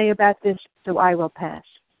things to say about this, so I will pass.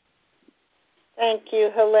 Thank you,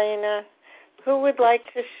 Helena. Who would like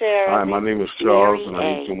to share? Hi, my name is Charles, and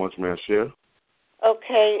I eat too much, may I share?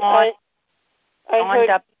 Okay, I heard.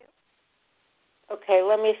 Okay,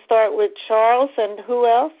 let me start with Charles, and who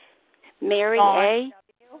else? Mary A.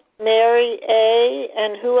 Mary A.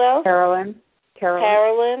 And who else? Carolyn.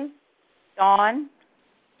 Carolyn. Dawn.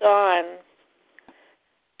 Dawn.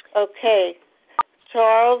 Okay.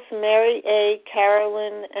 Charles, Mary A.,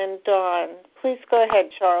 Carolyn, and Dawn. Please go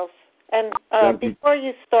ahead, Charles. And before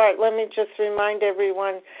you start, let me just remind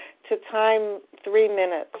everyone to time 3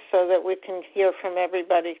 minutes so that we can hear from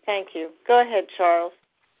everybody. Thank you. Go ahead, Charles.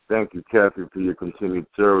 Thank you, Kathy, for your continued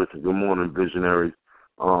service. Good morning, visionaries.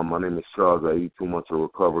 My name is Charles. I eat too much, a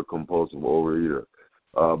recovered compulsive overeater.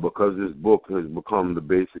 Because this book has become the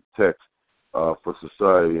basic text for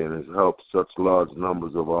society and has helped such large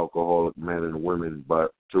numbers of alcoholic men and women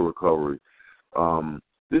to recovery.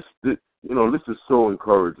 This is so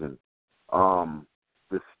encouraging.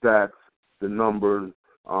 The stats, the numbers,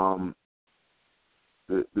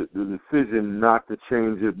 the decision not to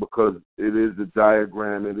change it because it is the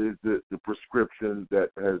diagram, it is the prescription that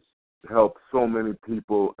has helped so many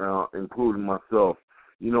people, including myself.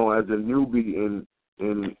 You know, as a newbie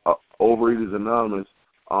in Overeaters Anonymous,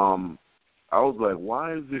 I was like,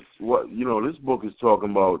 why is this? This book is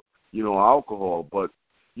talking about, alcohol, but,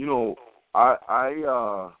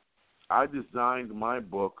 I designed my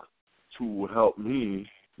book to help me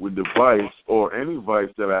with the vice or any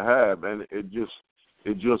vice that I have, and it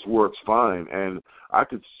just works fine. And I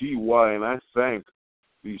could see why, and I thank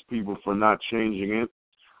these people for not changing it.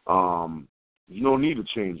 You don't need to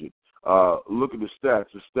change it. Look at the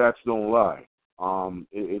stats. The stats don't lie.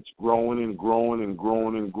 It's growing and growing and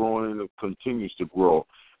growing and growing, and it continues to grow.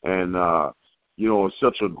 And, it's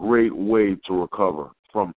such a great way to recover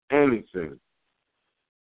from anything.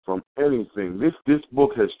 This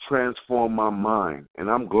book has transformed my mind, and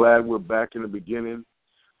I'm glad we're back in the beginning.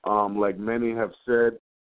 Like many have said,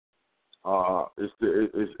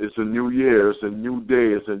 it's a new year, it's a new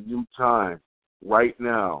day, it's a new time. Right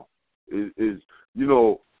now is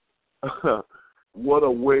what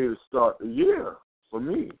a way to start the year for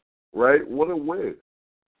me, right? What a way,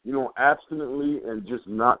 abstinently and just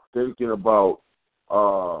not thinking about,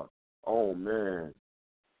 oh man,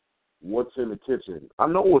 what's in the kitchen. I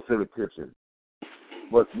know what's in the kitchen,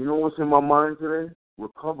 but you know what's in my mind today?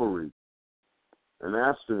 Recovery and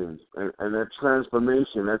abstinence and that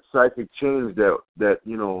transformation, that psychic change that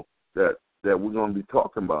we're going to be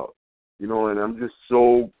talking about, and I'm just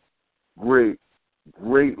so greatly,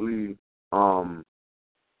 I'm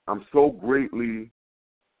so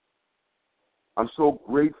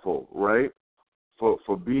grateful, right,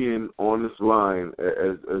 for being on this line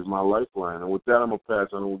as my lifeline. And with that, I'm going to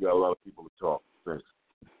pass. I know we got a lot of people to talk. Thanks.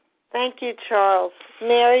 Thank you, Charles.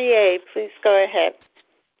 Mary A., please go ahead.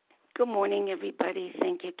 Good morning, everybody.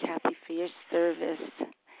 Thank you, Kathy, for your service.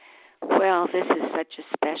 Well, this is such a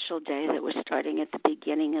special day that we're starting at the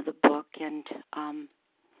beginning of the book. And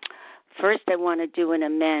first I want to do an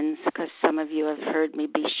amends because some of you have heard me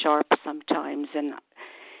be sharp sometimes, and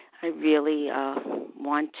I really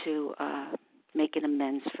want to make an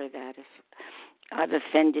amends for that. If I've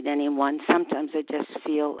offended anyone, sometimes I just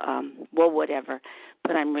feel, whatever,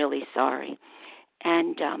 but I'm really sorry.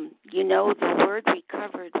 And, the word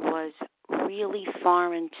recovered was really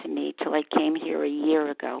foreign to me till I came here a year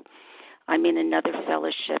ago. I'm in another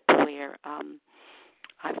fellowship where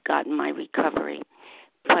I've gotten my recovery.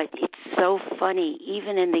 But it's so funny,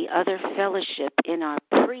 even in the other fellowship, in our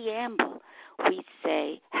preamble, we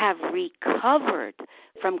say, have recovered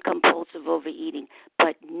from compulsive overeating,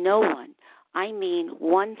 but no one,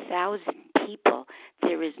 1,000 people,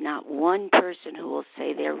 there is not one person who will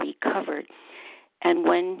say they're recovered. And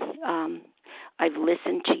when I've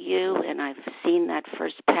listened to you and I've seen that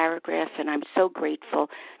first paragraph, and I'm so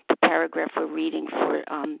grateful, the paragraph we're reading for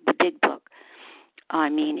the big book,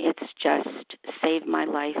 it's just saved my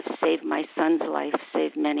life, saved my son's life,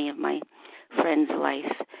 saved many of my friends'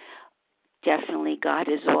 life. Definitely God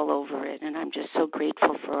is all over it, and I'm just so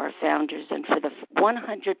grateful for our founders and for the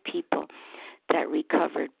 100 people that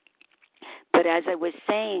recovered. But as I was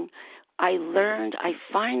saying, I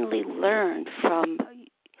finally learned from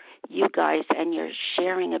you guys and your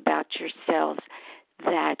sharing about yourselves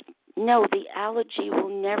that, no, the allergy will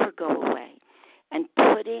never go away. And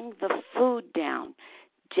putting the food down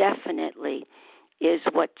definitely is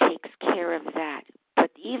what takes care of that.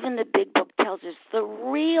 But even the big book tells us the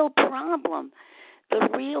real problem,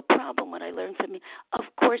 what I learned from you, of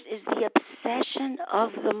course, is the obsession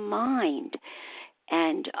of the mind.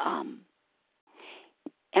 And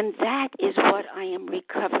And that is what I am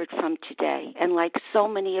recovered from today. And like so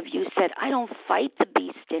many of you said, I don't fight the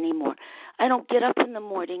beast anymore. I don't get up in the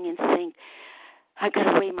morning and think, I got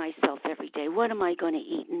to weigh myself every day. What am I going to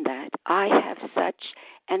eat in that? I have such,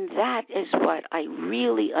 and that is what I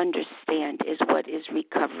really understand is what is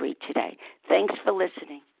recovery today. Thanks for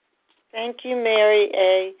listening. Thank you, Mary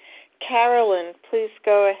A. Carolyn, please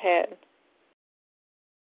go ahead.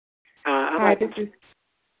 Hi,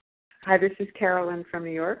 this is Carolyn from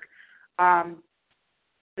New York.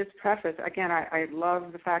 This preface, again, I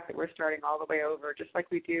love the fact that we're starting all the way over, just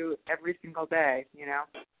like we do every single day, you know.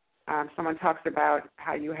 Someone talks about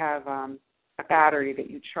how you have a battery that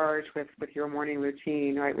you charge with your morning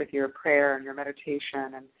routine, right, with your prayer and your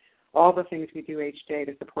meditation and all the things we do each day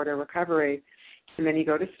to support our recovery. And then you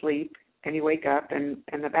go to sleep and you wake up and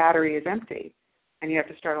the battery is empty and you have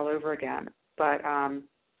to start all over again. But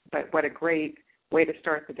what a great way to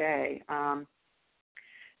start the day.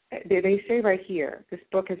 They say right here, this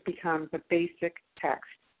book has become the basic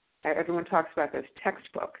text. Everyone talks about this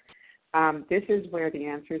textbook. This is where the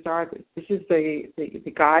answers are. This is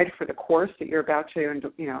the guide for the course that you're about to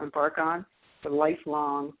embark on, the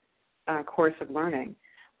lifelong course of learning.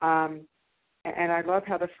 And I love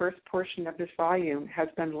how the first portion of this volume has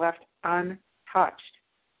been left untouched.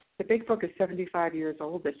 The big book is 75 years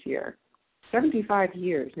old this year. 75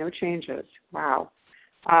 years, no changes. Wow.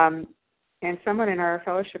 And someone in our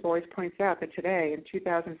fellowship always points out that today, in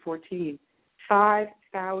 2014,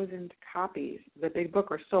 5,000 copies of the big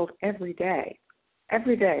book are sold every day.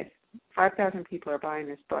 Every day, 5,000 people are buying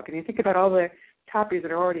this book. And you think about all the copies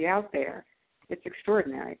that are already out there, it's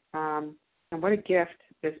extraordinary. And what a gift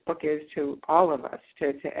this book is to all of us,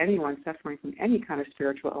 to anyone suffering from any kind of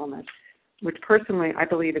spiritual illness, which personally I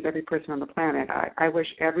believe is every person on the planet. I wish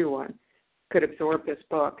everyone could absorb this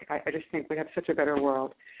book. I just think we'd have such a better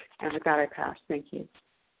world. And with that, I pass. Thank you.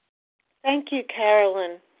 Thank you,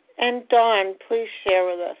 Carolyn. And Dawn, please share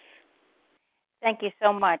with us. Thank you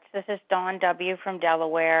so much. This is Dawn W. from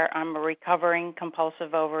Delaware. I'm a recovering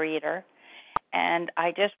compulsive overeater. And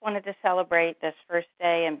I just wanted to celebrate this first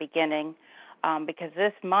day and beginning because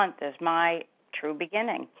this month is my true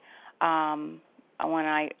beginning. When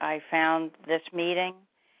I found this meeting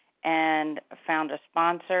and found a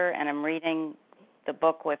sponsor, and I'm reading the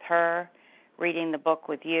book with her, reading the book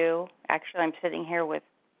with you. Actually, I'm sitting here with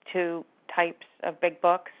two types of big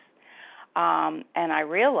books. And I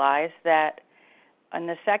realized that in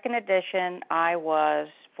the second edition, I was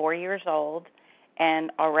 4 years old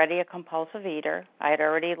and already a compulsive eater. I had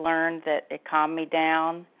already learned that it calmed me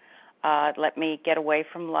down, it let me get away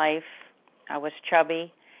from life. I was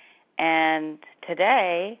chubby. And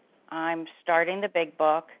today, I'm starting the big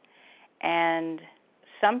book, and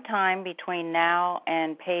sometime between now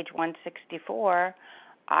and page 164,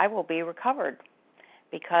 I will be recovered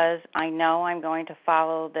because I know I'm going to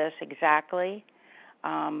follow this exactly,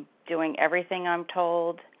 doing everything I'm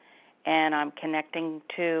told, and I'm connecting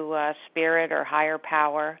to spirit or higher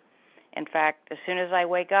power. In fact, as soon as I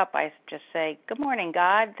wake up, I just say, "Good morning,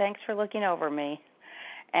 God. Thanks for looking over me."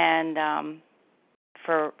 And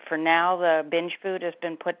for now, the binge food has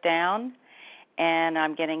been put down, and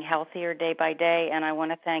I'm getting healthier day by day. And I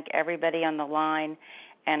want to thank everybody on the line,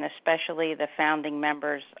 and especially the founding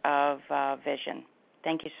members of Vision.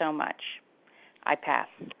 Thank you so much. I pass.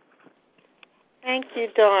 Thank you,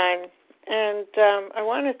 Dawn. And I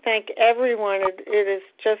want to thank everyone. It has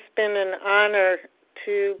just been an honor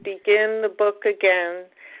to begin the book again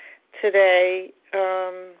today.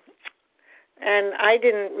 And I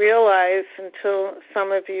didn't realize until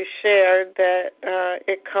some of you shared that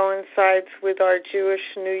it coincides with our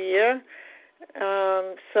Jewish New Year.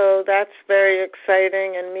 So that's very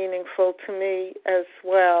exciting and meaningful to me as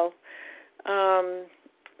well.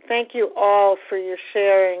 Thank you all for your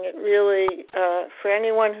sharing. It really, for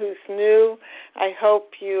anyone who's new, I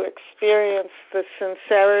hope you experience the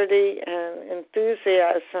sincerity and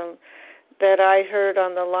enthusiasm that I heard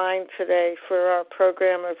on the line today for our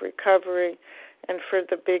program of recovery and for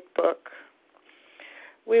the Big Book.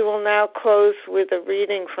 We will now close with a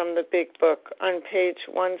reading from the Big Book on page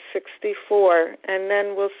 164, and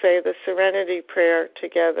then we'll say the Serenity Prayer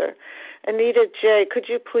together. Anita J., could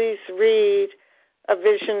you please read A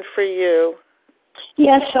Vision for You?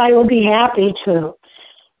 Yes, I will be happy to.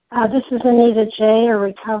 This is Anita J., a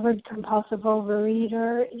recovered compulsive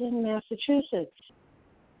overeater in Massachusetts.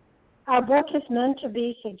 Our book is meant to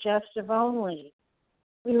be suggestive only.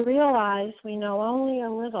 We realize we know only a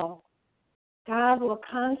little. God will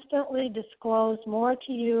constantly disclose more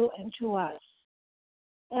to you and to us.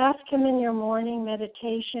 Ask Him in your morning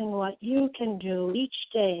meditation what you can do each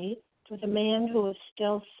day for the man who is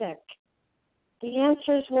still sick. The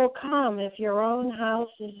answers will come if your own house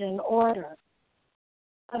is in order.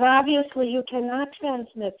 But obviously you cannot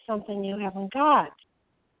transmit something you haven't got.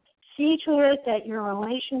 See to it that your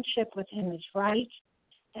relationship with him is right,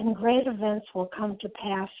 and great events will come to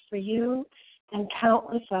pass for you and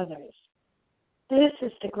countless others. This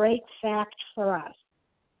is the great fact for us.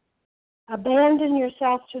 Abandon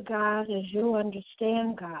yourself to God as you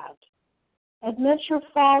understand God. Admit your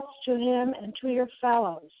faults to him and to your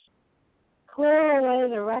fellows. Clear away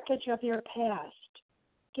the wreckage of your past.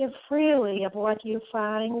 Give freely of what you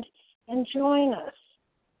find and join us.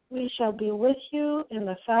 We shall be with you in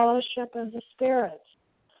the fellowship of the Spirit,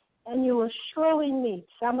 and you will surely meet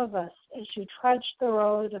some of us as you trudge the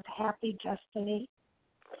road of happy destiny.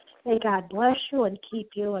 May God bless you and keep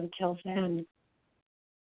you until then.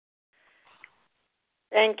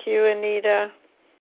 Thank you, Anita.